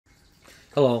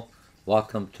Hello,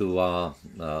 welcome to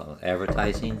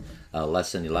advertising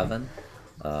lesson 11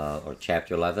 or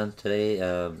chapter 11 today.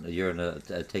 You're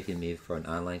taking me for an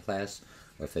online class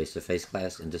or face-to-face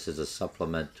class, and this is a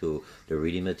supplement to the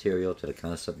reading material, to the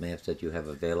concept maps that you have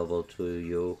available to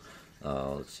you.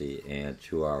 Let's see, and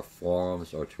to our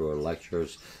forums or to our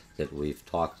lectures that we've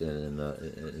talked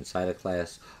inside a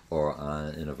class or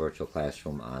in a virtual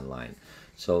classroom online.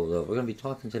 So we're going to be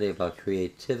talking today about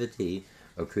creativity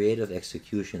or creative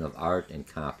execution of art and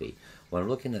copy. When I'm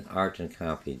looking at art and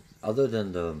copy, other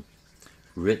than the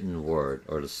written word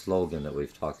or the slogan that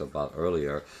we've talked about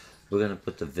earlier, we're going to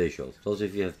put the visuals. Those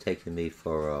of you who have taken me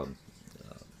for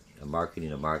a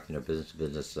marketing or business to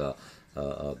business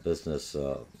business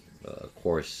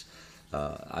course,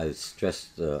 I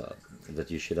stressed that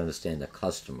you should understand the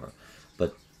customer,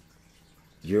 but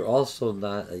you're also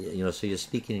not, so you're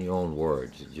speaking in your own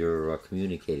words. You're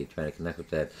communicating, trying to connect with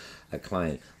that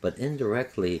client. But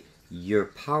indirectly, your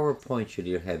PowerPoint should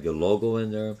either have your logo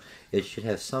in there. It should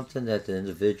have something that the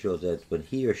individual, that when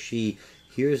he or she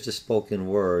hears the spoken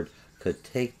word, could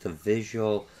take the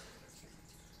visual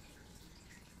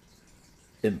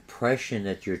impression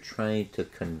that you're trying to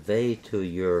convey to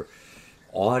your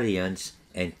audience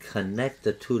and connect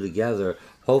the two together.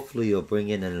 Hopefully you'll bring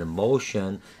in an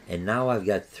emotion, and now I've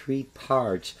got three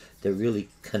parts that really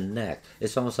connect.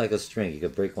 It's almost like a string. You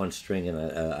could break one string and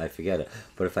I forget it,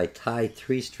 but if I tie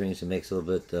three strings, it makes it a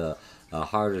little bit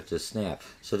harder to snap.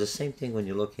 So the same thing when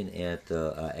you're looking at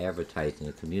advertising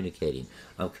and communicating.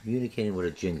 I'm communicating with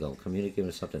a jingle, I'm communicating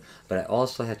with something, but I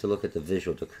also have to look at the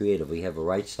visual, the creative. We have a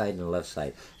right side and a left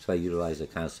side, so I utilize the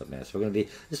concept map. So we're going to be,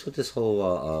 this is what this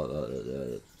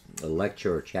whole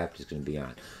lecture or chapter is going to be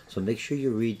on. So make sure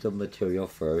you read the material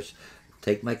first.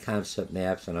 Take my concept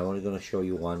maps, and I'm only going to show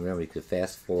you one. Remember, you could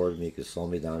fast forward me, you could slow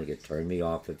me down, you could turn me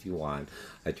off if you want.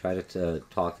 I try to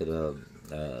talk at a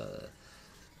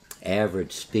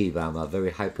average speed, but I'm a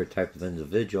very hyper type of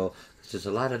individual because there's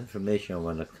a lot of information I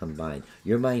want to combine.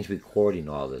 Your mind's recording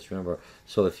all this, remember?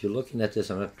 So if you're looking at this,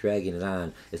 I'm not dragging it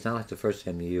on. It's not like the first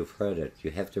time you've heard it.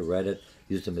 You have to read it,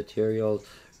 use the materials,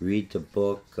 read the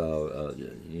book, the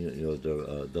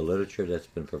literature that's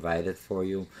been provided for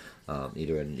you,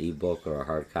 either in an ebook or a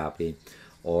hard copy,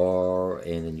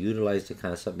 and then utilize the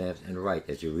concept maps and write.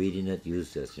 As you're reading it,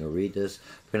 use this. Read this,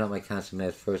 print out my concept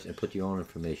maps first, and put your own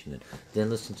information in. Then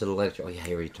listen to the lecture. Oh yeah,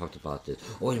 I already talked about this.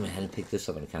 Oh wait a minute, I hadn't picked this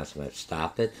up in the concept map.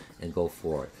 Stop it and go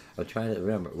for it. I'm trying to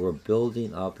remember, we're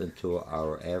building up into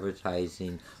our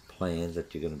advertising plans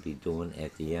that you're going to be doing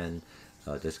at the end.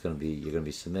 That's going to be, you're going to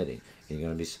be submitting. And you're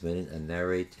going to be submitting a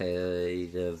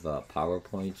narrative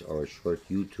PowerPoint or a short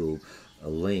YouTube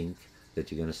link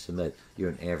that you're going to submit.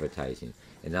 You're in advertising.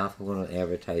 And now if I'm going to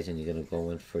advertising, you're going to go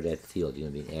in for that field. You're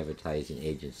going to be an advertising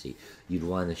agency. You'd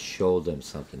want to show them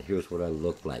something. Here's what I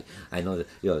look like. I know that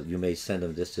you may send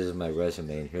them this. This is my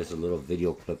resume, and here's a little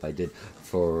video clip I did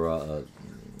for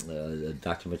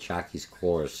Dr. Mochocki's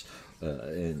course.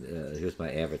 And here's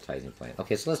my advertising plan.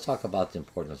 Okay, so let's talk about the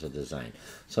importance of design.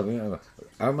 So remember,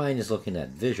 our mind is looking at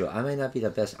visual. I may not be the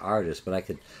best artist, but I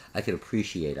could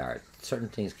appreciate art. Certain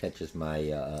things catches my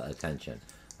attention.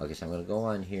 Okay, so I'm going to go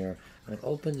on here and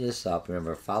open this up.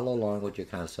 Remember, follow along with your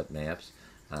concept maps.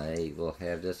 I will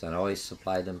have this, and I always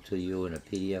supply them to you in a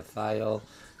PDF file,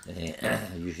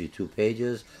 and usually 2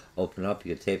 pages. Open up,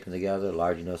 you can tape them together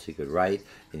large enough so you could write,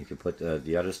 and you can put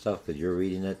the other stuff because you're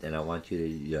reading it, and I want you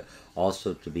to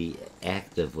also to be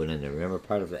active within there. Remember,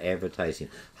 part of the advertising,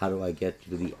 how do I get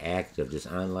you to be active? This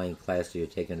online class that you're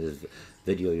taking, this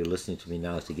video you're listening to me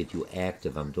now, is to get you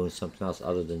active. I'm doing something else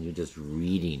other than you just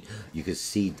reading. You can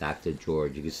see Dr.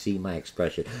 George, you can see my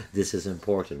expression. This is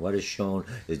important. What is shown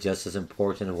is just as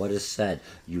important as what is said.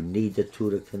 You need the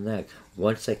two to connect.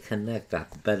 Once I connect, the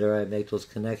better I make those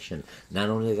connections. Not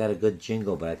only I got a good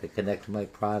jingle, but I can connect to my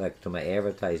product, to my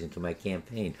advertising, to my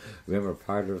campaign. Remember,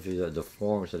 part of the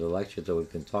forums of the lectures that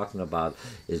we've been talking about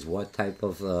is what type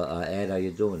of ad are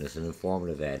you doing? Is it an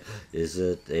informative ad? Is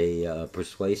it a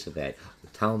persuasive ad?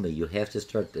 Tell me. You have to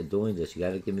start doing this. You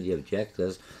got to give me the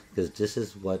objectives, because this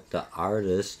is what the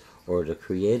artist or the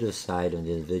creative side of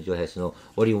the individual has to know.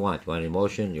 What do you want? You want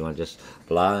emotion? You want just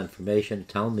blah information?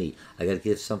 Tell me. I got to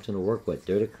give something to work with.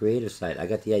 They're the creative side. I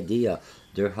got the idea.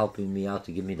 They're helping me out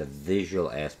to give me the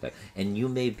visual aspect. And you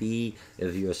may be,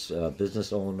 if you're a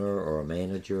business owner or a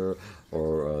manager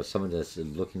or someone that's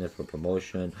looking at for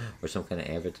promotion or some kind of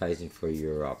advertising for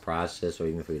your process, or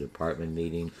even for your department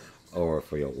meeting or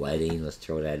for your wedding, let's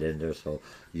throw that in there, so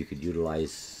you could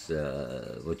utilize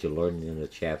what you learned in the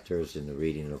chapters and the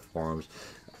reading of forums.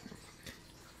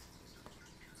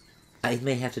 I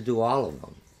may have to do all of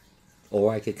them.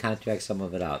 or I could contract some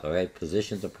of it out. All right,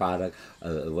 positions the product,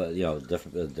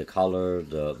 different the color,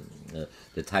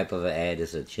 the type of an ad.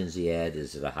 Is it a chintzy ad?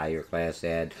 Is it a higher class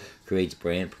ad? Creates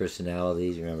brand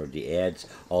personalities. Remember, the ads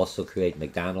also create.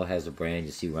 McDonald's has a brand.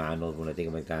 You see Ronald. When I think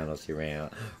of McDonald's, you see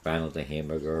Ronald the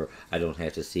hamburger. I don't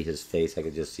have to see his face. I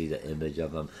could just see the image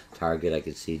of him. Target, I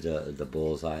could see the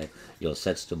bullseye.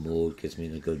 Sets the mood, gets me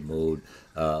in a good mood.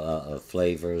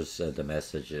 Flavors the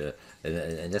message,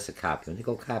 and that's a copy. When you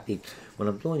go copy, what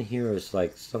I'm doing here is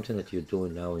like something that you're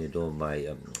doing now when you're doing my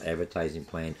advertising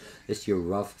plan. It's your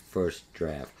rough first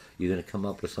draft. You're going to come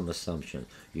up with some assumptions.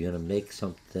 You're going to make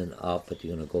something up, but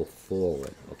you're going to go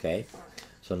forward, okay?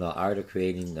 So now, art of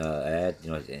creating ad,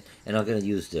 and I'm going to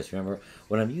use this. Remember,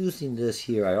 when I'm using this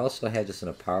here, I also have this in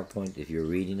a PowerPoint. If you're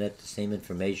reading it, the same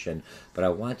information, but I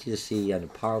want you to see on the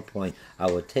PowerPoint, I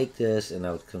would take this and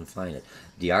I would confine it.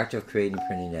 The art of creating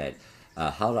printing ad.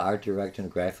 How the art director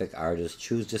and graphic artist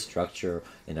choose the structure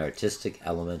and artistic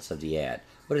elements of the ad.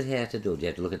 What does it have to do? You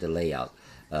have to look at the layout.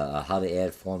 How the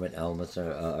ad format elements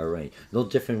are arranged. No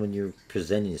different when you're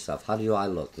presenting yourself. How do I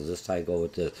look? Does this tie go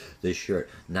with this shirt?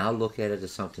 Now look at it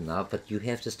as something now, but you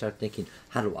have to start thinking,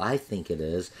 how do I think it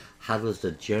is? How does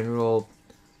the general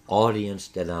audience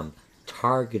that I'm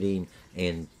targeting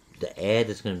and the ad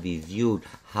is going to be viewed,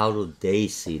 how do they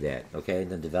see that? Okay,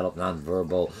 and then develop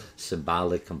nonverbal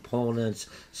symbolic components,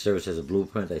 serves as a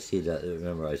blueprint. I see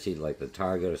I see like the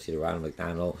Target, I see the Ronald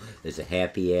McDonald, it's a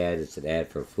happy ad, it's an ad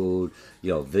for food,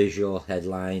 visual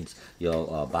headlines,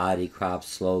 body crops,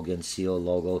 slogans, seal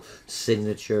logo,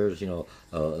 signatures, a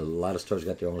lot of stores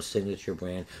got their own signature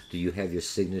brand. Do you have your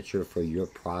signature for your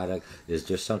product? Is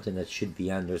there something that should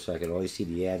be on there so I can always see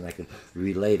the ad and I can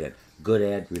relate it? Good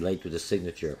ad, relate to the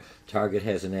signature. Target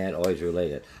has an ad, always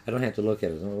relate it. I don't have to look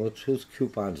at it. Whose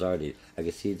coupons are these? I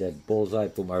can see that bullseye,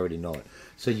 boom, I already know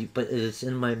it. But it's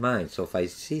in my mind. So if I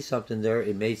see something there,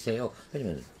 it may say, oh, wait a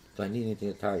minute. Do I need anything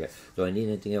at Target? Do I need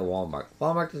anything at Walmart?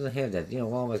 Walmart doesn't have that.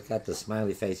 Walmart's got the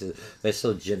smiley faces. They're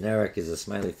so generic. Is a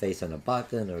smiley face on a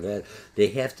button or that? They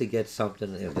have to get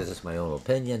something. This is my own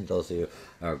opinion. Those of you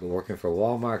are working for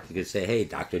Walmart, you could say, hey,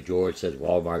 Dr. George says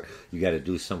Walmart, you got to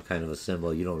do some kind of a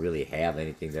symbol. You don't really have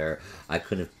anything there. I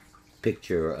couldn't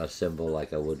picture a symbol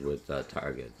like I would with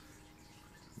Target.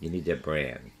 You need that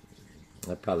brand.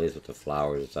 That probably is with the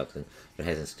flowers or something, but it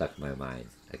hasn't stuck in my mind.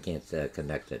 I can't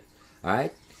connect it. All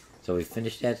right? So we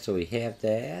finished that, so we have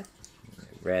that.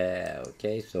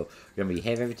 Okay, so remember you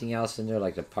have everything else in there,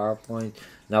 like the PowerPoint.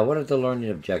 Now, what are the learning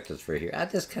objectives for here? I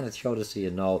just kind of show this so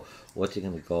you know what you're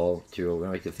going to go through.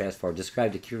 Remember, you can fast forward.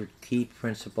 Describe the key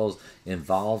principles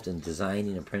involved in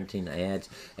designing and printing ads.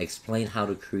 Explain how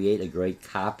to create a great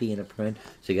copy in a print.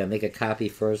 So you got to make a copy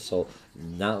first. So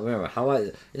now, remember,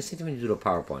 it's the same when you do the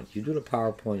PowerPoint. You do the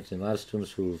PowerPoints, and a lot of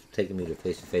students who've taken me to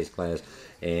face-to-face class,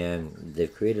 and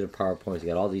they've created a PowerPoint. They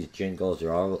got all these jingles.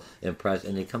 They're all impressed,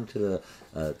 and they come to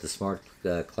the smart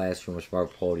classroom or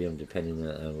smart podium, depending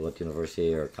on what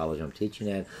university or college I'm teaching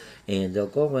at, and they'll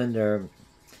go in there,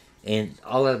 and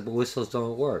all that whistles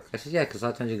don't work. I said, yeah, because a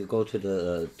lot of times you could go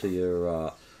to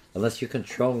your unless you're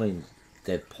controlling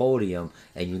that podium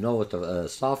and you know what the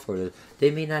software is,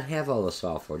 they may not have all the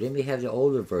software. They may have the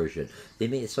older version.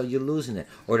 So you're losing it.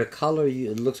 Or the color,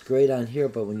 it looks great on here,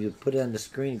 but when you put it on the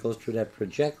screen, it goes through that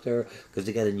projector because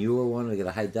they got a newer one, they got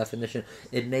a high definition.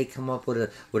 It may come up with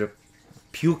a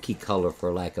pukey color,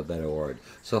 for lack of a better word.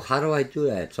 So how do I do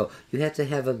that? So you have to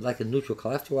have like a neutral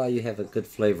color. After a while, you have a good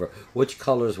flavor. Which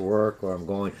colors work, where I'm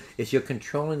going. If you're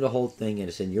controlling the whole thing and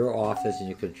it's in your office and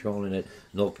you're controlling it,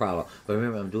 no problem. But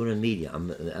remember, I'm doing a media.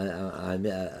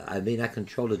 I may not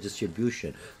control the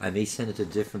distribution. I may send it to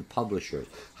different publishers.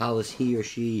 How is he or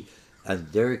she and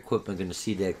their equipment going to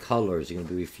see that color? Is it going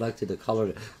to be reflected the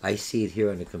color? I see it here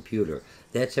on the computer.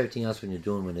 That's everything else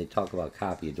when they talk about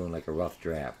copy. You're doing like a rough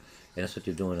draft. And that's what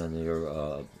you're doing on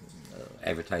your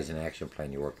advertising action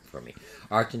plan you're working for me.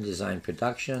 Art and design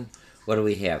production. What do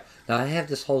we have? Now I have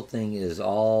this whole thing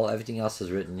everything else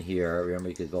is written here. Remember,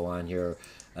 you could go on here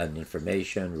and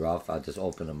information, rough. I'll just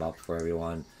open them up for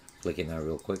everyone. Clicking on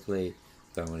real quickly.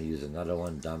 So I'm going to use another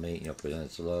one, dummy,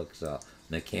 presents looks,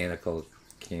 mechanical,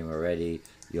 camera ready,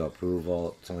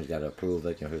 approval. Someone's got to approve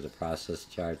it. Here's a process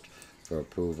chart for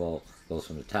approval. Goes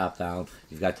from the top down.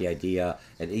 You've got the idea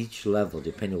at each level,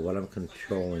 depending on what I'm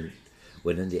controlling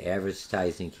within the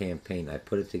advertising campaign. I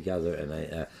put it together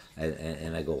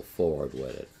and I go forward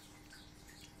with it.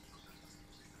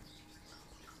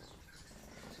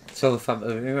 So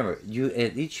remember,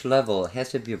 at each level it has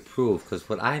to be approved, because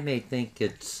what I may think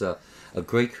it's a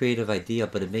great creative idea,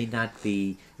 but it may not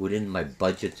be within my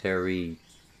budgetary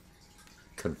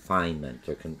confinement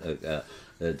or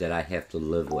that I have to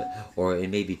live with, or it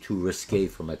may be too risque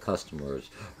for my customers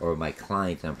or my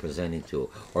client I'm presenting to,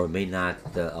 or it may not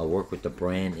work with the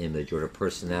brand image or the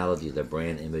personality of the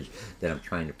brand image that I'm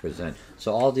trying to present.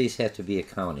 So all these have to be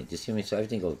accounting. Do you see me? So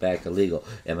everything goes back to legal.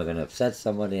 Am I going to upset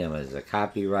somebody? Am I the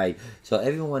copyright? So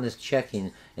everyone is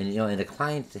checking, and and the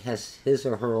client has his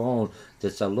or her own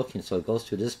that's looking. So it goes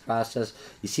through this process.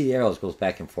 You see the arrows goes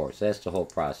back and forth. So that's the whole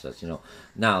process.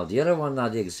 Now the other one, now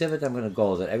the exhibit I'm going to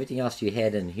go that everything else you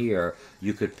had in here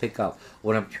you could pick up.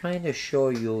 What I'm trying to show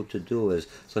you to do is,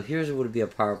 so here's what would be a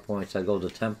PowerPoint. So I go to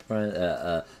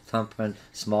thumbprint,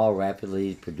 small,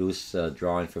 rapidly produced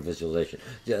drawing for visualization,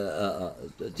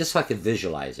 just so I can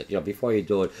visualize it. Before you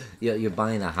do it, you're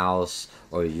buying a house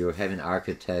or you're having an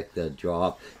architect draw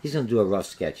up. He's going to do a rough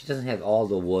sketch. He doesn't have all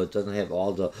the wood, doesn't have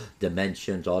all the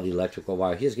dimensions, all the electrical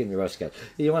wire. He's giving you a rough sketch.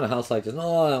 You want a house like this?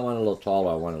 No, I want it a little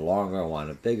taller. I want it longer. I want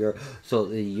it bigger. So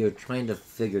you're trying to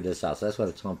figure this out. So that's what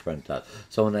a thumbprint does.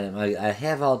 So when I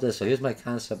have all this, so here's my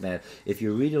concept map. If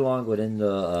you read along within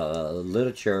the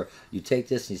literature, you take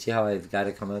this and you see how I've got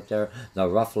it coming up there. The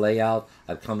rough layout,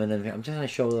 I've come in here. I'm just going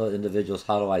to show the individuals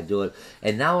how do I do it.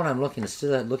 And now when I'm looking,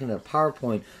 instead of looking at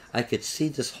PowerPoint, I could see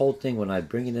this whole thing when I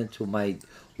bring it into my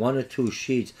one or two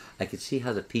sheets. I could see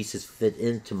how the pieces fit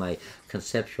into my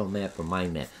conceptual map or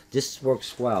mind map. This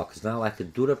works well because now I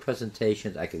could do the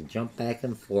presentations. I can jump back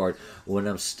and forth. When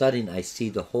I'm studying, I see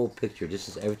the whole picture. This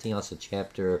is everything else that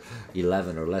chapter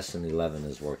 11 or lesson 11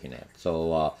 is working at.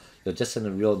 So just in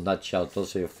a real nutshell,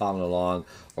 those of you following along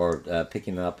or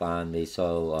picking up on me,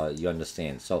 so you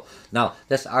understand. So now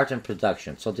that's art and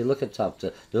production. So they look at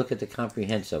they look at the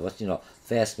comprehensive. What's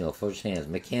fast meal, first hands,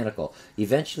 mechanical.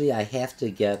 Eventually, I have to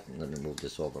get. Let me move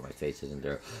this over. My face isn't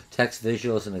there. Text,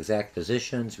 visuals, and exact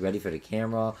positions ready for the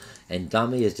camera. And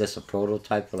dummy is just a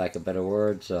prototype, for lack of better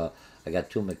words. I got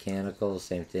two mechanical.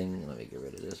 Same thing. Let me get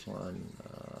rid of this one.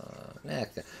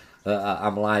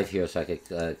 I'm live here, so I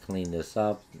could clean this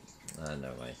up.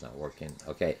 Never mind, it's not working.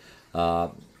 Okay. Yeah,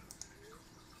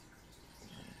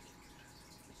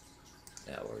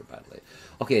 worry about it later.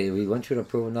 Okay, we went through the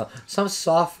approval now. Some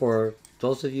software,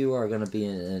 those of you who are going to be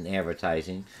in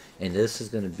advertising, and this is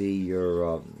going to be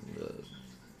your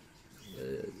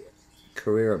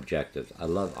career objectives. I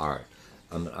love art.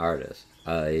 I'm an artist.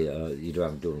 Either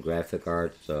I'm doing graphic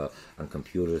arts on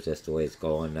computers, that's the way it's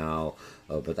going now,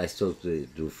 but I still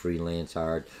do freelance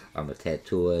art. I'm a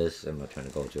tattooist. I'm not trying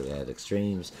to go to that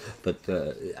extremes, but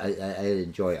I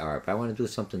enjoy art. But I want to do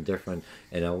something different,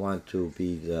 and I want to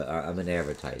be I'm in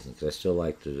advertising because I still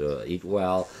like to eat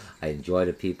well. I enjoy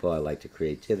the people. I like the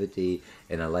creativity,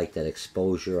 and I like that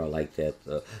exposure. I like that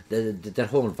that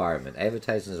whole environment.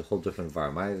 Advertising is a whole different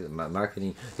environment. My marketing,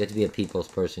 you have to be a people's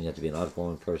person. You have to be an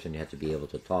outgoing person. You have to be able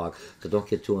to talk. So don't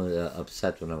get too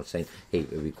upset when I'm saying, hey,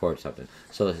 record something.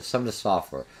 So some of the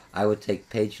software, I would take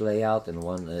page layout, and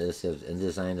one is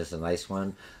InDesign is a nice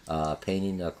one.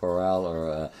 Painting, Corel,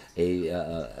 or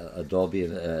Adobe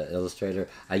Illustrator.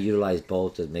 I utilize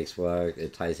both. It makes work.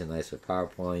 It ties in nice with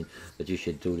PowerPoint, but you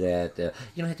should do that. You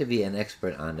don't have to be an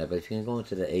expert on that, but if you can go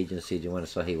into the agency, you want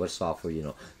to say, hey, what software,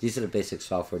 these are the basic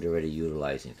software they're already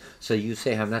utilizing. So you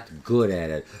say, I'm not good at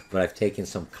it, but I've taken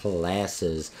some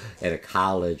classes at a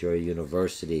college or a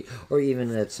university, or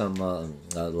even at some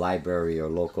library or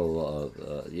local,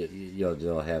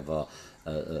 they'll have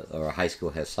or a high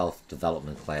school has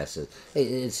self-development classes. Hey,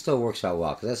 it still works out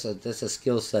well because that's a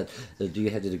skill set. Do you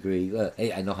have the degree?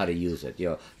 Hey, I know how to use it. You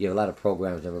have a lot of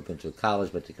programs. Never been to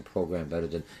college, but they can program better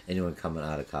than anyone coming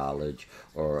out of college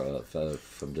or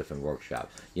from different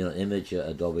workshops. Image,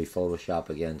 Adobe Photoshop.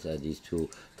 Again, these two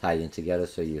tied in together.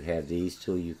 So you have these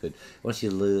two. You could, once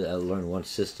you learn one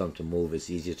system to move,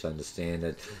 it's easier to understand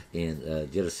it. And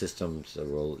the other systems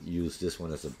will use this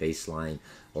one as a baseline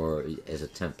or as a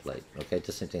template. Okay, it's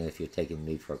the same thing if you're taking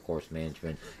me for course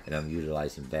management and I'm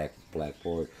utilizing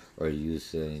Blackboard or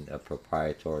using a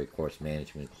proprietary course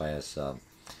management class.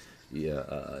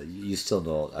 You still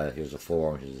know, here's a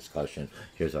forum, here's a discussion,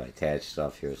 here's how I attach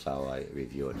stuff, here's how I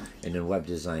review it. And then web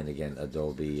design, again,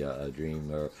 Adobe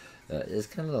Dreamer. It's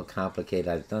kind of a little complicated.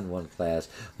 I've done one class,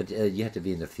 but you have to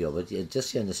be in the field. But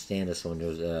just to understand this, when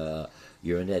there's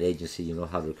you're in that agency, you know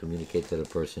how to communicate to the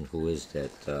person who is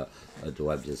that the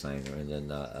web designer, and then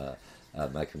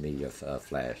Micromedia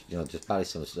Flash. Just probably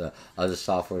some other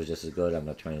software is just as good. I'm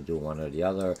not trying to do one or the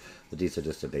other, but these are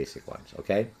just the basic ones.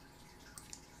 Okay.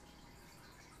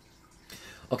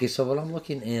 Okay, so what I'm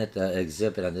looking at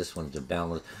exhibit on this one, the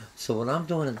balance. So what I'm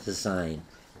doing in design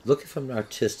Look from an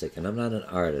artistic, and I'm not an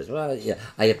artist. Well, yeah,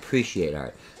 I appreciate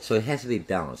art, so it has to be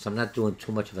balanced. I'm not doing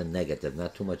too much of a negative,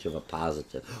 not too much of a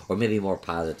positive, or maybe more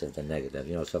positive than negative.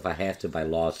 You know, so if I have to by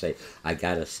law say I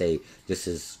gotta say this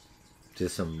is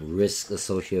there's some risk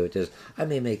associated with this, I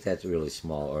may make that really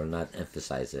small or not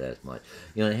emphasize it as much.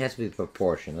 You know, it has to be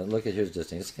proportional. Look at here's this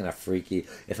thing. It's kind of freaky.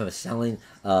 If I'm selling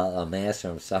a mask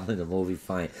or I'm selling a movie,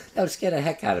 fine. That would scare the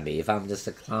heck out of me. If I'm just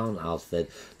a clown outfit,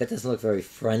 that doesn't look very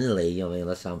friendly. You know,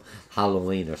 unless I'm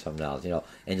Halloween or something else. You know,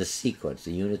 and the sequence,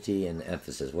 the unity and the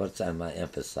emphasis. What am I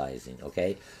emphasizing?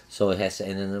 Okay, so it has to.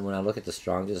 And then when I look at the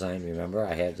strong design, remember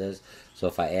I have this. So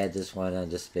if I add this one, I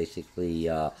just basically.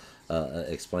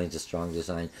 Explains the strong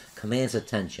design, commands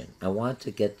attention. I want to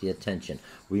get the attention.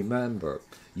 Remember,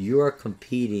 you are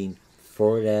competing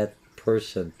for that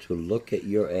person to look at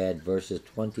your ad versus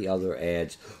 20 other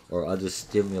ads or other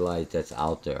stimuli that's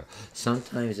out there.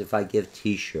 Sometimes if I give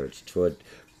t-shirts to a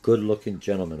good-looking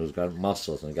gentleman who's got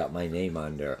muscles and got my name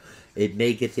on there, it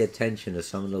may get the attention of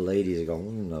some of the ladies that go,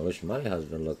 I wish my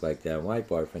husband looked like that, my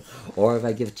boyfriend. Or if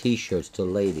I give t-shirts to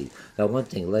ladies. Now one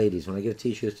thing, ladies, when I give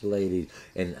t-shirts to ladies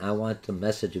and I want the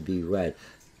message to be read,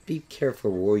 be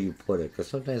careful where you put it, because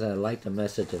sometimes I like the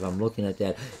message. If I'm looking at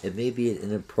that, it may be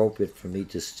inappropriate for me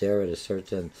to stare at a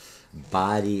certain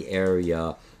body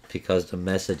area because the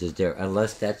message is there,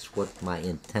 unless that's what my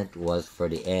intent was for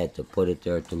the ad, to put it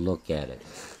there to look at it.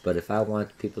 But if I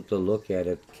want people to look at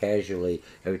it casually,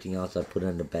 everything else I put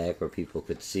in the back where people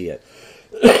could see it.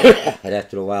 And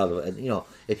after a while, and you know,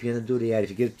 if you're going to do the ad,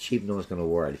 if you give it cheap, no one's going to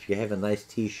wear it. If you have a nice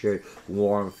t-shirt,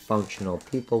 warm, functional,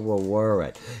 people will wear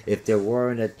it. If they're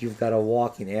wearing it, you've got a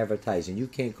walking advertising. You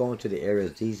can't go into the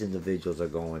areas these individuals are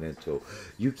going into.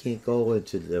 You can't go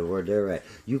into where they're at.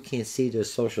 You can't see their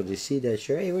social. They see that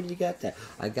shirt. Hey, where did you get that?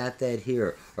 I got that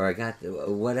here. Or I got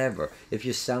whatever. If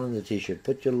you're selling the t-shirt,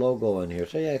 put your logo in here.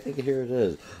 Say, yeah, I think here it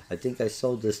is. I think I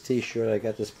sold this t-shirt. I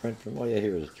got this print from, oh yeah,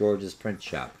 here it is, George's Print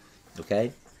Shop.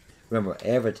 Okay? Remember,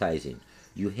 advertising.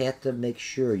 You have to make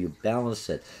sure you balance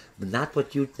it. But not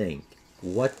what you think.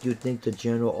 What you think the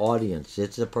general audience.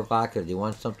 It's a provocative. They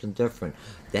want something different.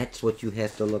 That's what you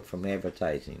have to look from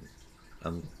advertising.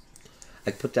 I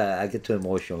get too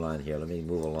emotional on here. Let me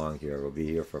move along here. We'll be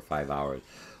here for 5 hours.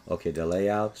 Okay, the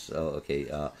layouts. Oh, okay,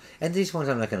 and these ones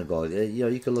I'm not going to go. You know,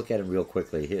 you can look at them real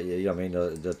quickly. Here, you know, I mean,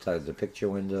 the picture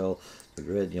window, the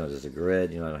grid. You know, there's a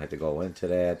grid. You know, I don't have to go into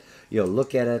that. You know,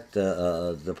 look at it.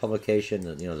 The publication.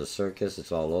 You know, the circus.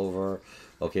 It's all over.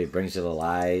 Okay, brings it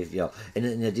alive. You know, and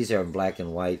then, these are in black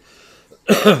and white,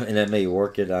 and that may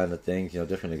work it on the things. You know,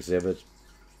 different exhibits.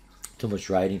 Too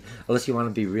much writing, unless you want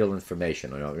to be real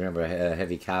information. You know, remember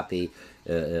heavy copy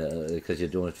because you're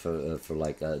doing it for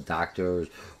like doctors,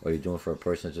 or you're doing it for a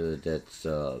person that's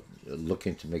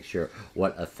looking to make sure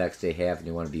what effects they have, and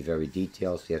you want to be very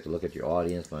detailed. So you have to look at your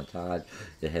audience montage.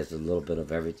 It has a little bit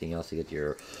of everything else to get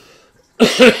your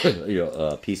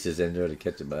pieces in there to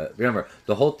get them. Remember,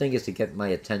 the whole thing is to get my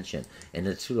attention, and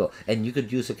and you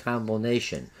could use a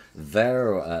combination.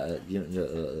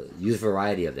 Use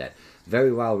variety of that.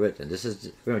 Very well written. This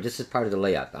is part of the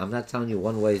layout. I'm not telling you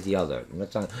one way is the other. I'm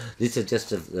not telling. These are just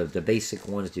the basic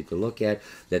ones you can look at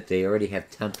that they already have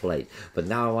template. But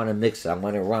now I want to mix it. I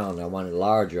want it round. I want it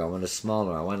larger. I want it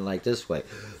smaller. I want it like this way.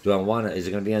 Do I want it? Is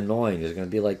it going to be annoying? Is it going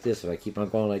to be like this? If I keep on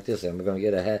going like this, I'm going to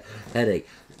get a headache.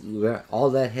 All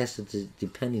that has to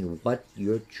depending on what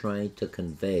you're trying to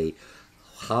convey.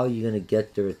 How are you going to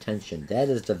get their attention? That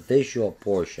is the visual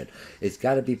portion. It's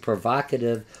got to be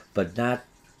provocative, but not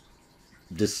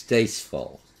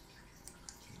distasteful.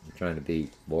 I'm trying to be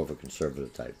more of a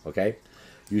conservative type, okay?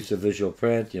 Use of visual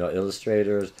print,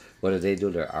 illustrators, what do they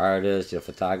do? They're artists,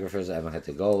 photographers. I don't have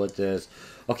to go with this.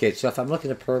 Okay, so if I'm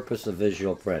looking at the purpose of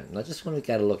visual print, now this one we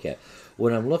got to look at.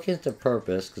 When I'm looking at the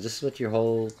purpose, because this is what your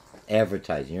whole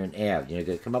advertising, you're an ad, you're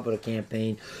going to come up with a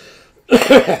campaign.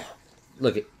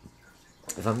 Look,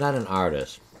 if I'm not an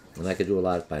artist, and I could do a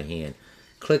lot by hand,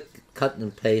 click, cut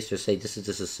and paste, or say this is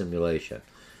just a simulation.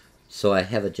 So I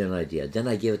have a general idea. Then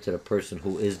I give it to the person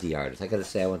who is the artist. I got to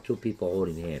say I want two people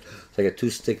holding hands. So I got two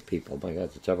stick people. Oh my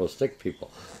God, there's several stick people.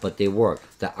 But they work.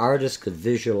 The artist could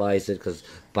visualize it because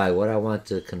by what I want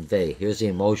to convey. Here's the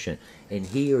emotion. And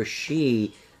he or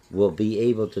she will be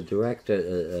able to direct,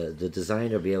 the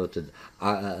designer be able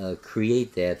to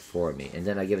create that for me. And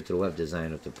then I give it to the web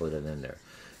designer to put it in there.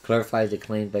 clarify the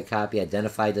claim by copy,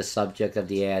 identify the subject of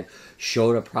the ad,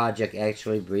 show the project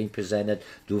actually being presented,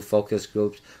 do focus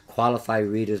groups, qualify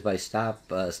readers by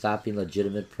stopping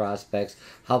legitimate prospects,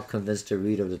 help convince the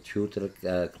reader of the truth of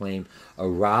the claim,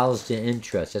 arouse the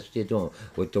interest. That's what you're doing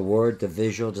with the word, the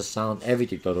visual, the sound,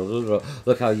 everything.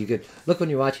 Look how you get. Look when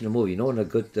you're watching a movie. You know when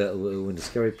when the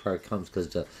scary part comes because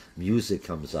the music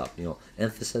comes up. You know,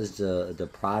 emphasize the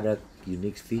product,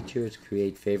 unique features,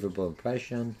 create favorable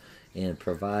impression, and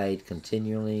provide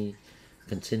continuity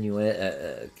for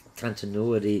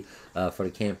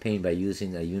the campaign by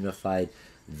using a unified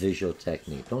visual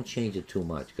technique. Don't change it too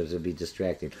much because it'll be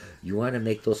distracting. You want to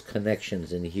make those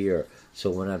connections in here so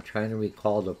when I'm trying to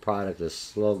recall the product, the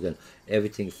slogan,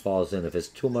 everything falls in. If it's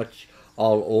too much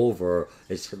all over,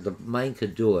 the mind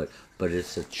could do it, but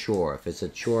it's a chore. If it's a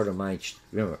chore, the mind,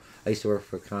 remember, I used to work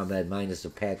for combat. Mine is the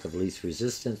path of least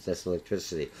resistance. That's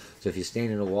electricity. So if you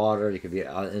stand in the water, you could be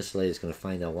insulated. It's going to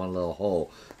find that one little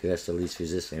hole because that's the least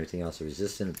resistant. Everything else is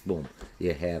resistant. Boom,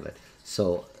 you have it.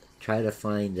 So try to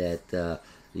find that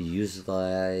you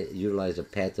utilize a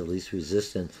path of least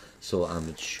resistance. So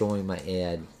I'm showing my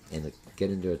ad and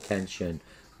getting their attention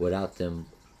without them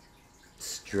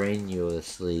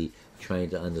strenuously trying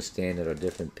to understand it or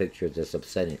different pictures that's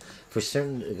upsetting. For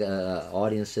certain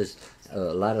audiences, a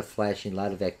lot of flashing, a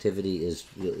lot of activity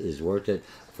is worth it.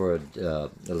 For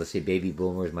let's say baby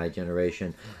boomers, my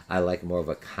generation, I like more of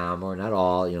a calmer. Not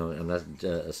all, you know, I'm not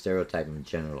a stereotype. I'm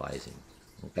generalizing.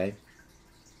 Okay.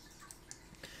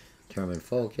 Term and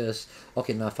focus.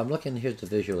 Okay, now if I'm looking, here's the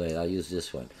visual aid. I'll use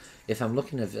this one. If I'm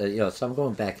looking at, so I'm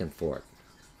going back and forth,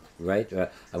 right?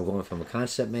 I'm going from a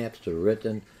concept map to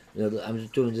written. I'm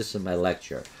just doing this in my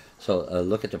lecture. So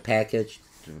look at the package,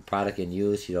 the product in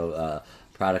use,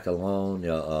 product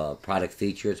alone, product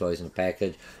features always in the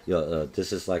package.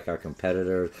 This is like our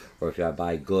competitors, or if I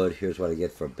buy good, here's what I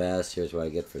get for best, here's what I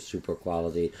get for super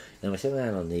quality. And I say, well,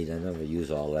 I don't need, I never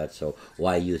use all that, so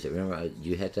why use it? Remember,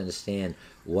 you have to understand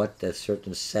what that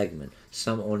certain segment.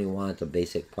 Some only want the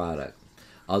basic product.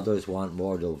 Others want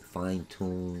more to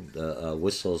fine-tune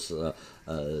whistles to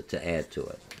add to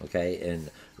it. Okay,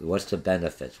 and what's the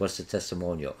benefits? What's the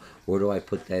testimonial? Where do I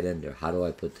put that in there? How do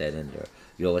I put that in there?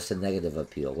 What's the negative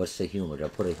appeal? What's the humor? Do I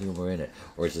put a humor in it,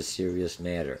 or is it a serious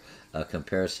matter?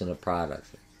 Comparison of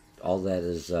products. All that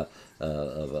is a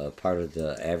part of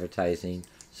the advertising,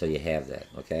 so you have that.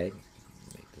 Okay,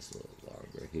 make this a little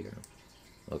longer here.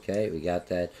 Okay, we got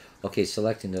that. Okay,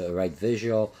 selecting the right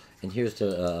visual. And here's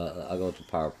the, I'll go to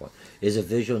PowerPoint. Is a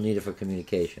visual needed for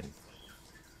communication?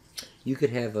 You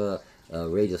could have a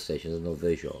radio station, there's no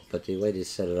visual. But the way they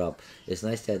set it up, it's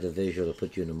nice to have the visual to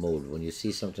put you in the mood. When you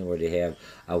see something where they have,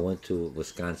 I went to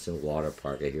Wisconsin water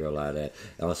park, I hear a lot of that.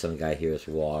 And all of a sudden, a guy hears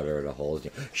water, the holes,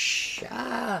 shh,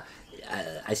 ah.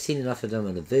 I've seen enough of them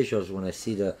in the visuals. When I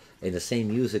see and the same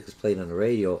music is played on the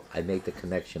radio, I make the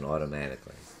connection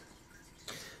automatically.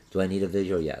 Do I need a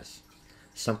visual? Yes.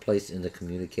 Someplace in the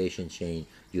communication chain,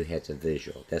 you have the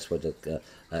visual. That's what the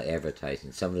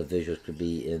advertising. Some of the visuals could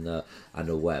be in on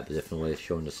the web, a different way of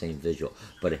showing the same visual.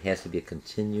 But it has to be a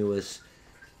continuous,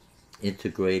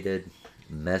 integrated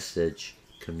message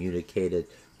communicated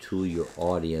to your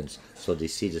audience, so they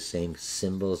see the same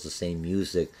symbols, the same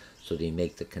music, so they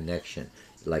make the connection.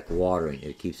 Like watering,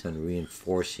 it keeps on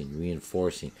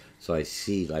reinforcing. So I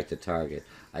see, like the target,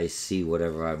 I see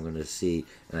whatever I'm going to see,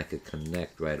 and I could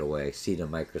connect right away. I see the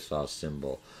Microsoft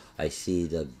symbol. I see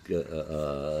the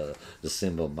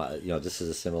symbol. This is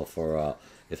a symbol for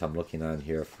if I'm looking on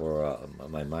here for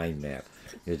my mind map.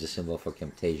 Here's a symbol for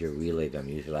Camtasia Relay that I'm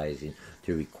utilizing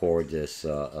to record this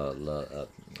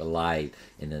live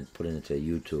and then put it into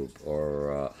YouTube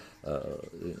or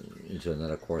into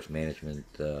another course management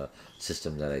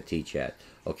system that I teach at.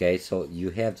 Okay, so you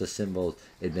have the symbols.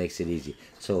 It makes it easy.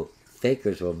 So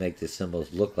fakers will make the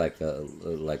symbols look like a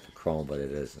Chrome, but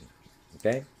it isn't.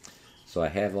 Okay, so I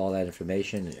have all that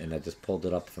information, and I just pulled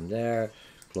it up from there.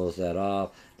 Close that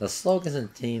off. The slogans and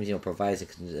themes, provides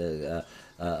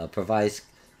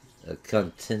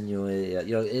continually,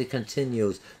 it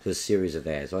continues to a series of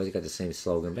ads. Always got the same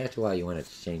slogan. Back to why you want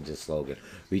to change the slogan.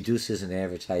 Reduces an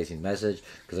advertising message,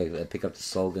 because I pick up the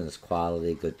slogan as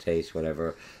quality, good taste,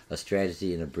 whatever. A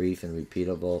strategy in a brief and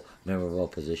repeatable, memorable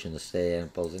position to stay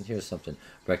samples. And here's something: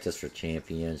 breakfast for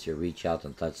champions. You reach out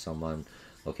and touch someone.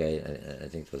 Okay, I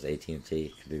think it was AT&T.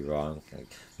 Could be wrong.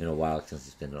 It's been a while since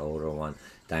it's been an older one.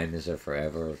 Diamonds are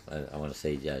forever. I want to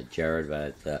say Jared,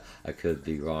 but I could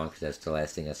be wrong, because that's the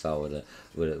last thing I saw with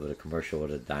a commercial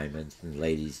with a diamond. And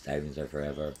ladies, diamonds are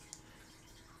forever.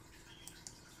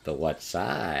 But what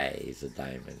size of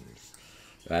diamonds,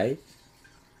 right?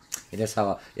 And that's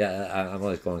how, yeah, I'm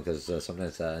always going because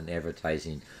sometimes in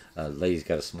advertising, ladies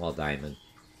got a small diamond,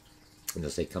 and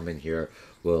they'll say, come in here,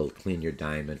 we'll clean your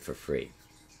diamond for free.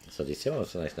 So they say, oh,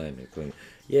 it's a nice diamond clean.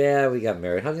 Yeah, we got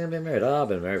married. How long have you been married? Oh, I've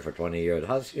been married for 20 years.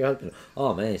 How's your husband?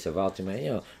 Oh, man, it's about to,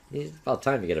 man, it's about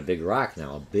time to get a big rock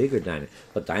now, a bigger diamond.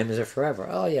 But diamonds are forever.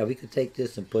 Oh, yeah, we could take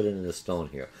this and put it in the stone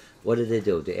here. What did they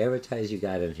do? They advertised you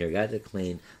got in here, got it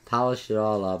clean, polished it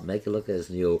all up, make it look as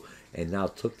new, and now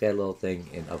took that little thing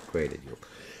and upgraded you.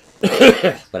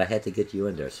 But I had to get you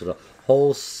in there. So the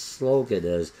whole slogan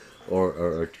is,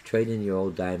 or trade in your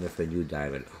old diamond for a new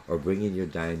diamond, or bring in your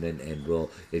diamond and we'll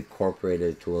incorporate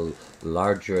it to a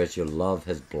larger as your love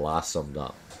has blossomed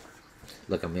up.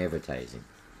 Look, I'm advertising.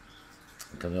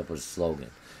 I'm coming up with a slogan.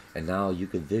 And now you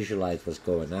can visualize what's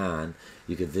going on.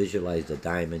 You can visualize the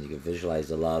diamond. You can visualize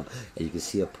the love. And you can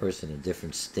see a person in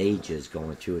different stages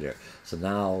going through there. So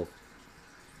now,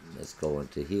 let's go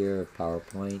into here,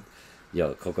 PowerPoint.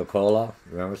 Coca-Cola,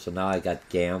 remember? So now I got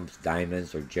Gams,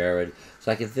 diamonds, or Jared. So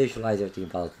I can visualize everything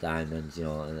about diamonds,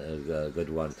 a good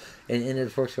one. And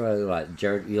it works for a lot.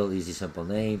 Jared, real easy, simple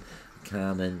name,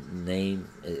 common name.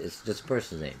 It's just a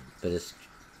person's name. But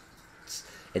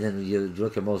and then you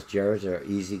look at most Jareds are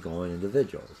easygoing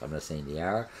individuals. I'm not saying they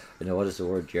are. But what does the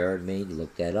word Jared mean? You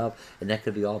look that up, and that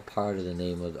could be all part of the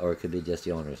name of, or it could be just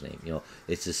the owner's name.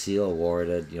 It's a seal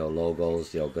awarded.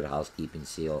 Logos. Good housekeeping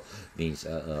seal means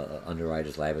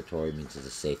Underwriters Laboratory means it's a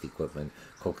safe equipment.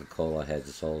 Coca-Cola has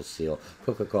its whole seal.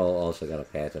 Coca-Cola also got a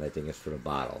patent. I think it's for the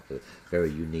bottle. It's a very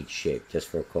unique shape, just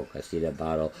for a Coke. I see that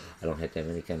bottle. I don't have to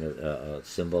have any kind of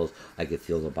symbols. I can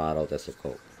feel the bottle. That's a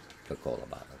Coca-Cola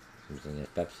bottle.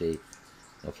 Pepsi,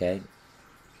 okay,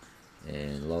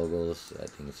 and logos. I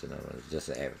think it's another one. It's just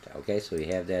an avatar. Okay, so we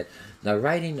have that. Now,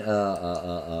 writing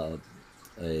a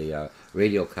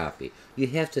radio copy, you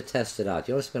have to test it out.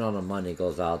 You don't spend all the money. It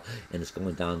goes out and it's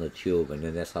going down the tube, and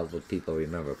then that's how what people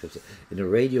remember. Because in the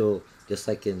radio, just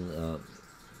like in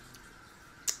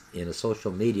the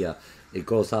social media, it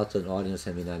goes out to an audience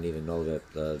and may not even know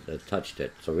that touched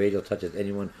it. So radio touches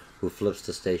anyone who flips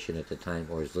the station at the time,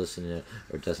 or is listening,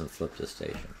 or doesn't flip the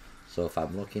station. So if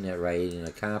I'm looking at writing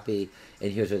a copy,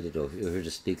 and here's what they do. Here's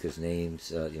the speakers'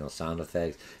 names, sound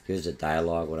effects. Here's the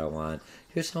dialogue, what I want.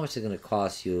 Here's how much it's going to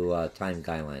cost you, time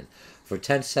guideline. For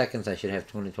 10 seconds, I should have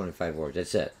 25 words.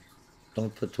 That's it.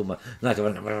 Don't put too much. Not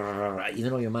even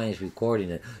though your mind is recording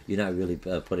it, you're not really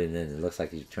putting it in. It looks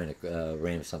like you're trying to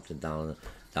ram something down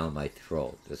my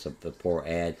throat. It's a poor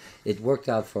ad. It worked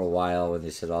out for a while when they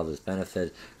said all this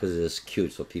benefit because it was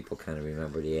cute, so people kind of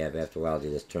remembered the ad. After a while, they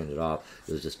just turned it off.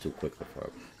 It was just too quick for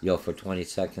it. For 20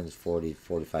 seconds, 40,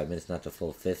 45 minutes, not the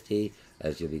full 50,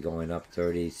 as you'll be going up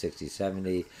 30, 60,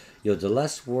 70. The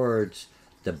less words,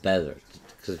 the better.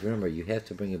 Because remember, you have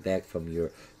to bring it back from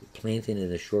your planting in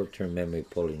the short-term memory,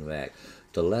 pulling back.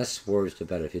 The less words, the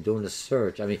better. If you're doing a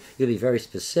search, you'll be very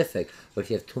specific, but if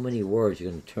you have too many words,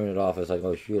 you're going to turn it off. It's like,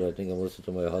 oh, shoot, I think I'm listening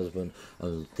to my husband.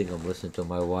 I think I'm listening to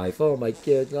my wife. Oh, my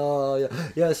kids. Oh, yeah.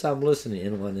 Yes, I'm listening.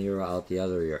 In one ear, out the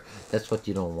other ear. That's what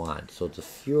you don't want. So the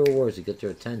fewer words to get their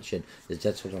attention,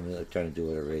 that's what I'm trying to do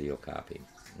with a radio copy.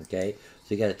 Okay?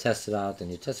 So you got to test it out, and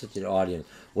you test it to the audience.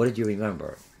 What did you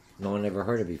remember? No one ever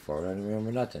heard it before. I don't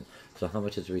remember nothing. So how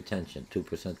much is the retention?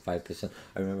 2%, 5%?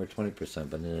 I remember 20%,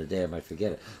 but in a day I might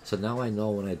forget it. So now I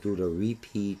know when I do the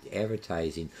repeat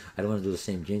advertising, I don't want to do the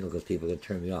same jingle because people are going to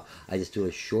turn me off. I just do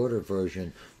a shorter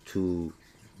version to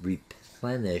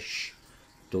replenish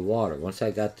the water. Once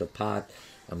I got the pot,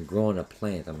 I'm growing a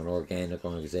plant. I'm an organic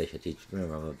organization.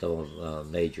 Remember, I'm a double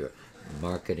major,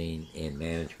 marketing and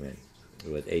management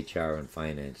with HR and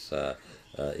finance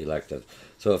electives.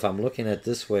 So if I'm looking at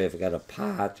this way, if I got a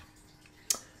pot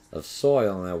of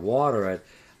soil and I water it,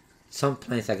 some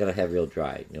plants I gotta have real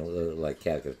dry, like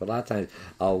cactus. But a lot of times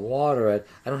I'll water it.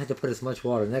 I don't have to put as much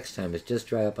water next time. It's just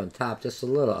dry up on top, just a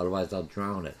little. Otherwise I'll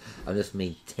drown it. I'm just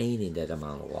maintaining that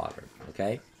amount of water.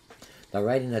 Okay. Now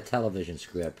writing a television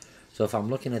script. So if I'm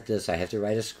looking at this, I have to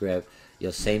write a script.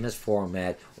 Same as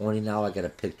format, only now I got a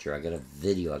picture, I got a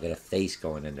video, I got a face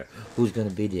going in there. Who's going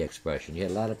to be the expression? You had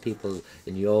a lot of people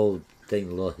in the old thing,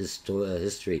 a little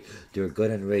history. They were good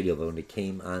on radio, but when they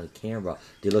came on camera,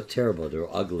 they looked terrible. They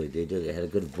were ugly. They had a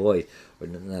good voice, or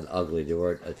not ugly. They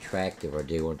weren't attractive, or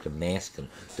they weren't masculine.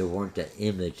 They weren't the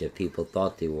image that people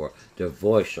thought they were. Their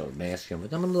voice was masculine.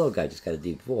 But I'm a little guy, just got a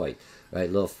deep voice. Right,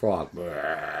 little frog.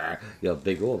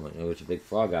 Big woman. There's a big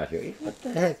frog out here. What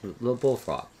the heck? Little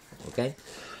bullfrog. Okay?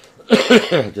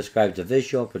 Describes the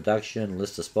visual, production,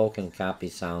 list of spoken, copy,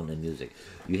 sound, and music.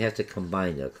 You have to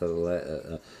combine it.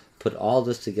 Put all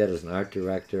this together as an art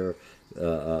director.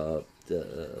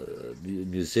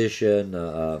 musician,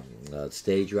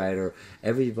 stage writer,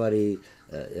 everybody,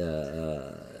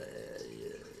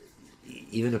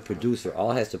 even a producer,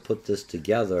 all has to put this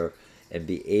together and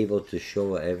be able to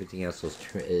show everything else.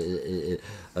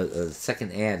 A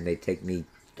second ad may take me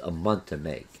a month to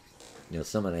make.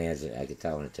 Some of the ads I could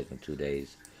tell when it took them 2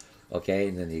 days. Okay,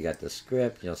 and then you got the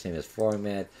script, same as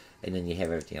format, and then you have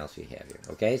everything else you have here.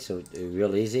 Okay, so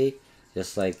real easy,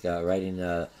 just like writing.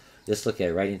 Just look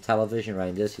at writing television,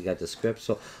 writing this. You got the script.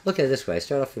 So look at it this way. I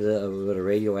start off with a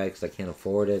radio ad because I can't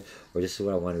afford it, or this is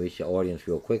what I want to reach the audience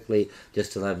real quickly,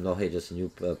 just to let them know, hey, there's a new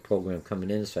program coming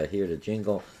in. So I hear the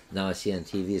jingle. Now I see on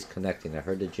TV is connecting. I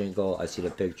heard the jingle. I see the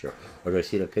picture, or do I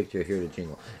see the picture? Hear the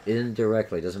jingle.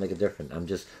 Indirectly, it doesn't make a difference. I'm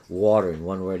just watering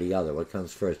one way or the other. What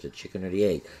comes first, the chicken or the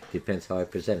egg? Depends how I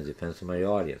present it. Depends on my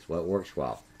audience. What works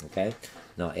well. Okay.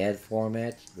 Now ad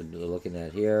formats, we're looking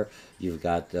at here, you've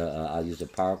got, I'll use a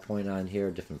PowerPoint on here,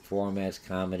 different formats,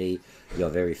 comedy, your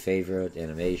very favorite,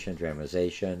 animation,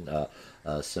 dramatization,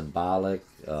 symbolic,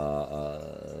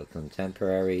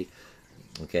 contemporary,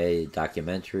 okay,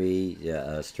 documentary,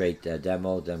 straight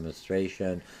demo,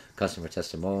 demonstration, customer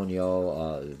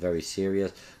testimonial, very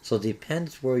serious. So it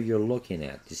depends where you're looking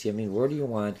at. You see, I mean, where do you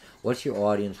want, what's your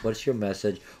audience, what's your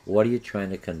message, what are you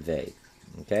trying to convey,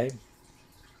 okay?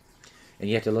 And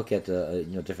you have to look at the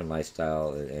different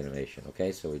lifestyle animation.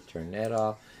 Okay, so we turn that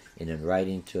off, and then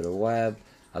writing to the web.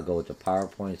 I'll go with the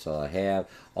PowerPoint. So I have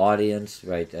audience,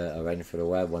 right? Writing for the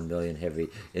web, 1 million heavy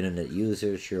internet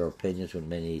users. Share opinions with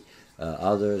many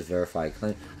others. Verify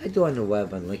claim. I do on the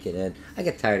web on LinkedIn. I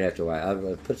get tired after a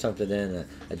while. I put something in.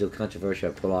 I do controversial.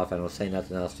 I pull off. I don't say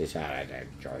nothing else. They say,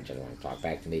 George, I don't want to talk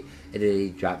back to me. And they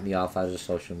drop me off out of the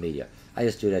social media. I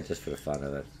just do that just for the fun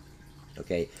of it.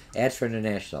 Okay, ads for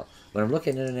international. When I'm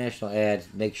looking at international ads,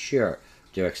 make sure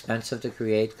they're expensive to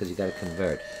create because you got to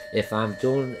convert. If I'm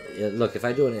doing, look, if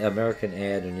I do an American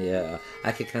ad, and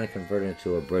I could kind of convert it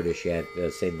into a British ad,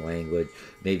 same language,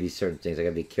 maybe certain things. I got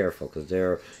to be careful because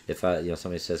if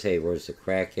somebody says, hey, where's the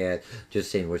crack at?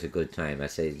 Just saying, where's a good time? I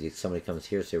say, if somebody comes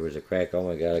here, say, where's the crack? Oh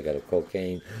my God, I got a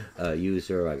cocaine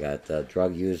user, I got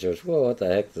drug users. Whoa, what the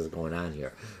heck is going on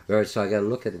here? Right, so I got to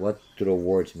look at what do the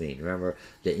words mean. Remember,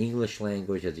 the English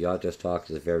language, as the authors talk,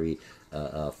 is very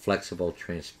flexible,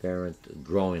 transparent,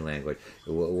 growing language.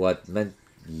 What meant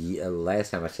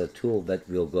last time I said tool, that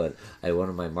real good. I had one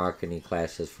of my marketing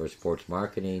classes for sports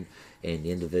marketing, and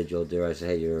the individual there, I said,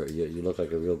 hey, you look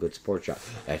like a real good sports jock.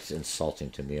 That's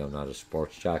insulting to me. I'm not a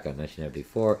sports jock. I mentioned that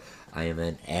before. I am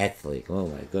an athlete. Oh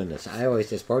my goodness. I always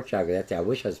say sports jock. I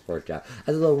wish I was a sports jock.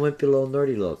 I was a little wimpy, little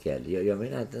nerdy little kid. You know what I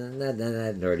mean?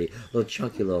 Not nerdy. Little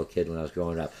chunky little kid when I was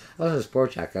growing up. I wasn't a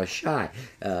sports jock. I was shy.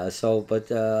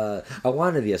 But I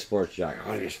wanted to be a sports jock. I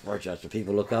want to be a sports jock so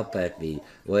people look up at me.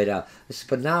 Wait out.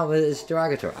 But now it's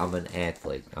derogatory. I'm an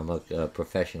athlete. I'm a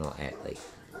professional athlete.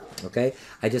 Okay,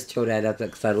 I just throw that out there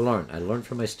because I learn. I learn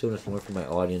from my students, I learn from my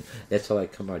audience. That's how I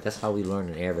come out. That's how we learn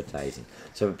in advertising.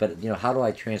 So, but how do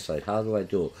I translate? How do I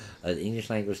do? The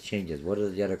English language changes. What are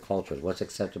the other cultures? What's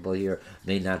acceptable here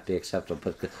may not be acceptable.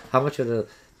 But how much of the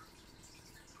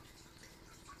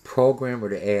program or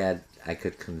the ad I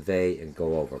could convey and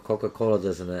go over? Coca-Cola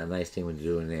does a nice thing when you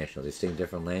do international. They sing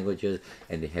different languages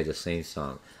and they have the same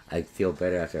song. I feel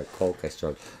better after a Coke. I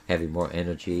start having more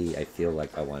energy. I feel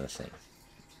like I want to sing.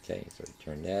 Okay, so we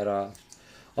turn that off.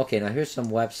 Okay, now here's some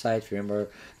websites. Remember,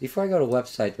 before I go to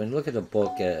website, when you look at the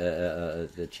book,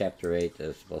 the chapter 8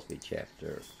 is supposed to be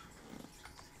chapter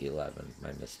 11.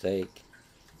 My mistake.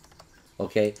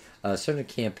 Okay, certain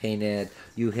campaign ad.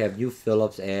 You have New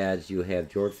Phillips ads. You have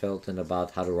George Felton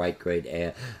about how to write great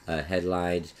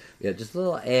headlines. Just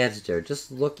little ads there.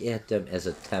 Just look at them as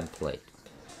a template.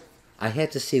 I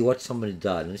had to see what somebody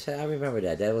done. And I said, I remember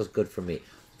that. That was good for me.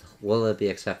 Will it be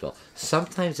acceptable?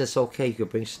 Sometimes it's okay. You can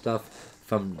bring stuff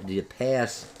from the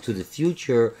past to the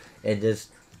future and just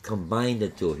combine the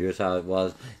two. Here's how it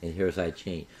was, and here's how I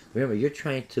changed. Remember, you're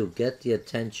trying to get the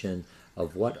attention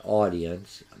of what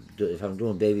audience. If I'm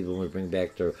doing baby boomers, bring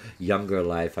back their younger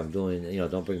life. I'm doing,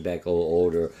 don't bring back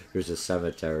older. Here's a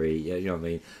cemetery. You know what I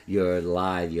mean? You're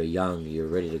alive. You're young. You're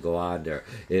ready to go on there.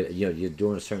 You're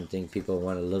doing a certain thing. People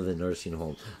want to live in nursing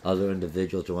homes. Other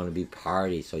individuals want to be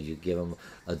party. So you give them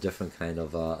a different kind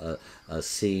of a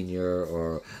senior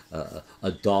or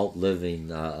adult living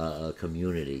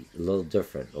community. A little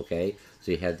different. Okay.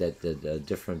 So you have that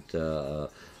different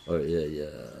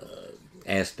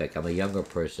aspect. I'm a younger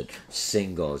person,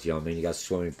 singles, you got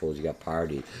swimming pools, you got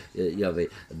parties,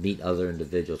 meet other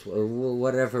individuals,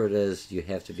 whatever it is. You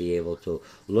have to be able to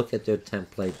look at their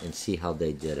template and see how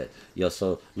they did it.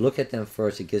 So look at them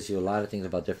first. It gives you a lot of things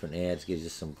about different ads, gives you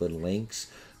some good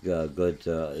links good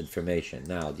information.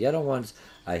 Now, the other ones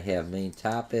I have main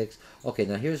topics. Okay,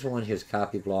 now here's one. Here's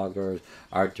copy bloggers,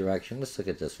 art direction. Let's look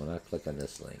at this one. I'll click on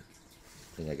this link.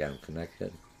 I think I got them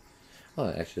connected. Oh,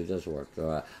 it actually does work.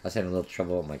 I was having a little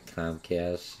trouble with my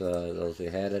Comcast, those who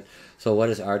had it. So what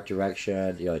is art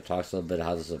direction? It talks a little bit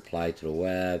how this applies to the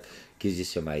web, gives you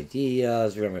some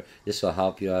ideas. Remember, this will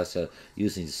help you also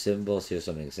using symbols. Here's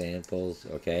some examples,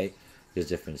 okay? Here's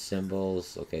different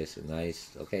symbols. Okay, so nice.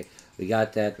 Okay, we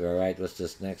got that. All right, what's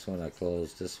this next one? I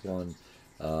closed this one.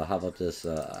 How about this?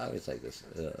 I always like this.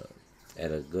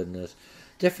 Add a goodness.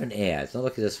 Different ads. Now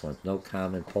look at this one. No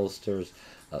comment posters.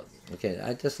 Okay,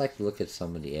 I just like to look at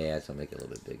some of the ads. I'll make it a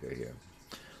little bit bigger here.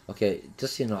 Okay,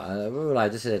 just I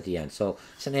realize this is at the end. So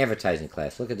it's an advertising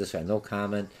class. Look at this one. No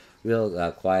comment.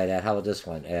 Real quiet ad. How about this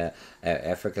one?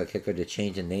 Africa Kicker. They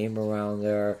change the name around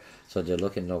there. So they're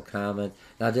looking no comment.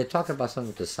 Now they're talking about something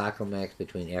with the soccer match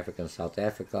between Africa and South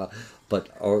Africa,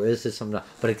 or is it something?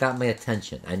 But it got my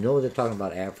attention. I know they're talking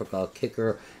about Africa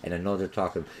Kicker, and I know they're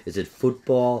talking. Is it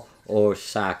football or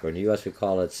soccer? In the U.S. we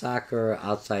call it soccer.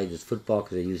 Outside it's football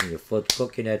because they're using your foot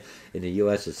cooking it. In the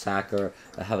U.S. it's soccer.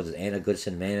 How is it? Anna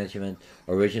Goodson Management.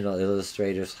 Original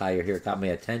illustrators hire here. Got my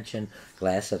attention.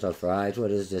 Glasses out for eyes.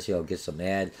 What is this? Get some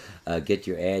ad. Get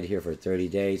your ad here for 30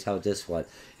 days. How's this one?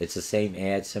 It's the same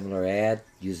ad, similar ad,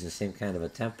 using the same kind of a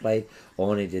template.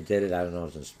 Only they did it, I don't know,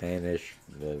 it's in Spanish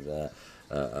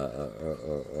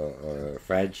or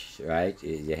French, right?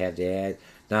 You have the ad.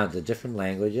 Now, the different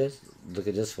languages. Look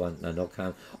at this one. No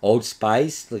comment. Old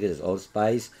Spice. Look at this. Old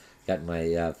Spice. Got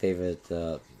my favorite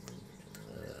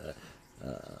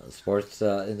sports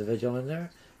individual in there.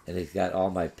 And he's got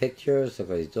all my pictures. Look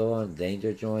what he's doing.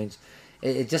 Danger joints.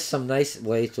 It's just some nice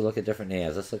ways to look at different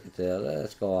ads. Let's look at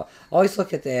let's go. Always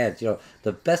look at the ads.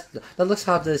 The best. That looks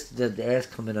how the ads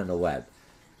come in on the web.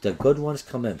 The good ones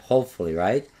come in, hopefully,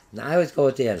 right? Now I always go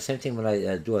at the end. Same thing when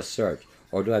I do a search.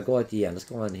 Or do I go at the end? Let's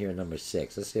go on here, number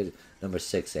 6. Let's see number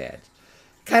 6 ads.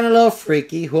 Kind of a little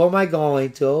freaky. Who am I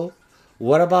going to?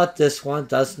 What about this one?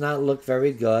 Does not look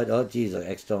very good. Oh, geez,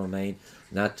 X-Domain.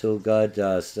 Not too good.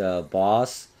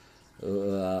 Boss.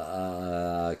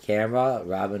 Camera.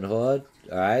 Robin Hood.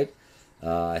 All right.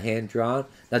 Hand-drawn.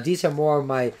 Now, these are more of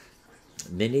my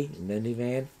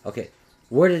minivan. Okay.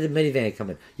 Where did the minivan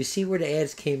come in? You see where the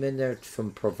ads came in there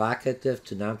from provocative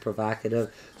to non-provocative?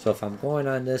 So if I'm going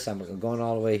on this, I'm going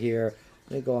all the way here.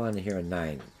 Let me go on here a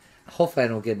 9. Hopefully I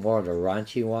don't get more of the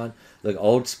raunchy one. Look,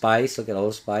 Old Spice. Look at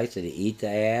Old Spice. Did he eat the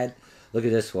ad? Look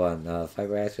at this one.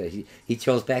 Fiber aspect. He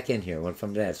chose back in here. Went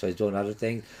from that. So he's doing other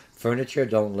things. Furniture,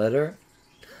 don't litter.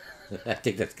 I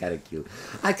think that's kind of cute.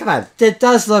 Come on. It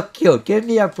does look cute. Give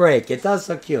me a break. It does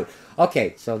look cute.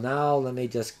 Okay, so now let me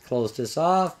just close this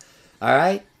off. All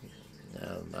right.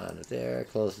 I'm out of there.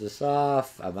 Close this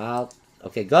off. I'm out.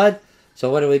 Okay, good. So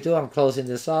what do we do? I'm closing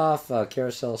this off.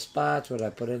 Carousel spots. What did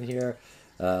I put in here?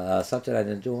 Something I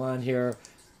didn't do on here.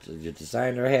 Your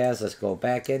designer has. Let's go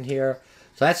back in here.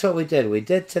 So that's what we did. We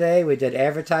did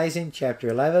advertising, chapter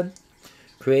 11.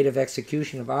 Creative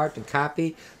execution of art and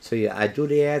copy. So I do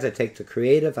the ads, I take the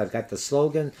creative, I've got the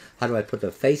slogan, how do I put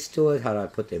the face to it, how do I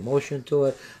put the emotion to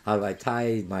it, how do I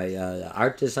tie my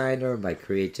art designer, my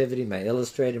creativity, my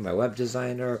illustrator, my web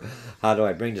designer, how do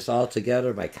I bring this all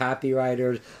together, my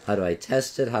copywriters, how do I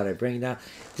test it, how do I bring it down.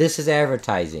 This is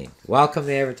advertising. Welcome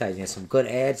to advertising. There's some good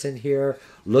ads in here.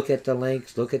 Look at the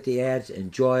links, look at the ads,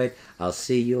 enjoy it. I'll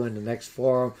see you in the next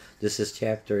forum. This is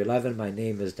chapter 11. My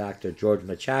name is Dr. George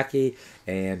Mochocki,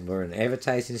 and we're in an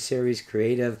advertising series,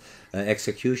 Creative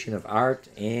Execution of Art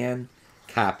and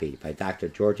Copy by Dr.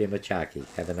 George Mochocki.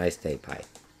 Have a nice day. Bye.